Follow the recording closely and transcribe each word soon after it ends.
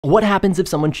What happens if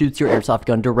someone shoots your airsoft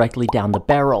gun directly down the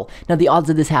barrel? Now, the odds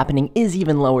of this happening is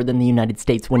even lower than the United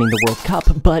States winning the World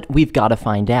Cup, but we've got to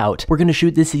find out. We're going to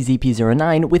shoot this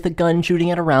CZP-09 with a gun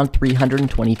shooting at around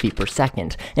 320 feet per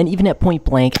second, and even at point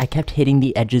blank, I kept hitting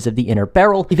the edges of the inner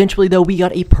barrel. Eventually, though, we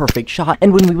got a perfect shot,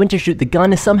 and when we went to shoot the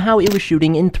gun, somehow it was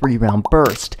shooting in 3-round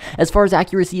burst. As far as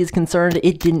accuracy is concerned,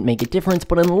 it didn't make a difference,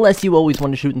 but unless you always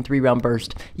want to shoot in 3-round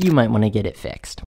burst, you might want to get it fixed.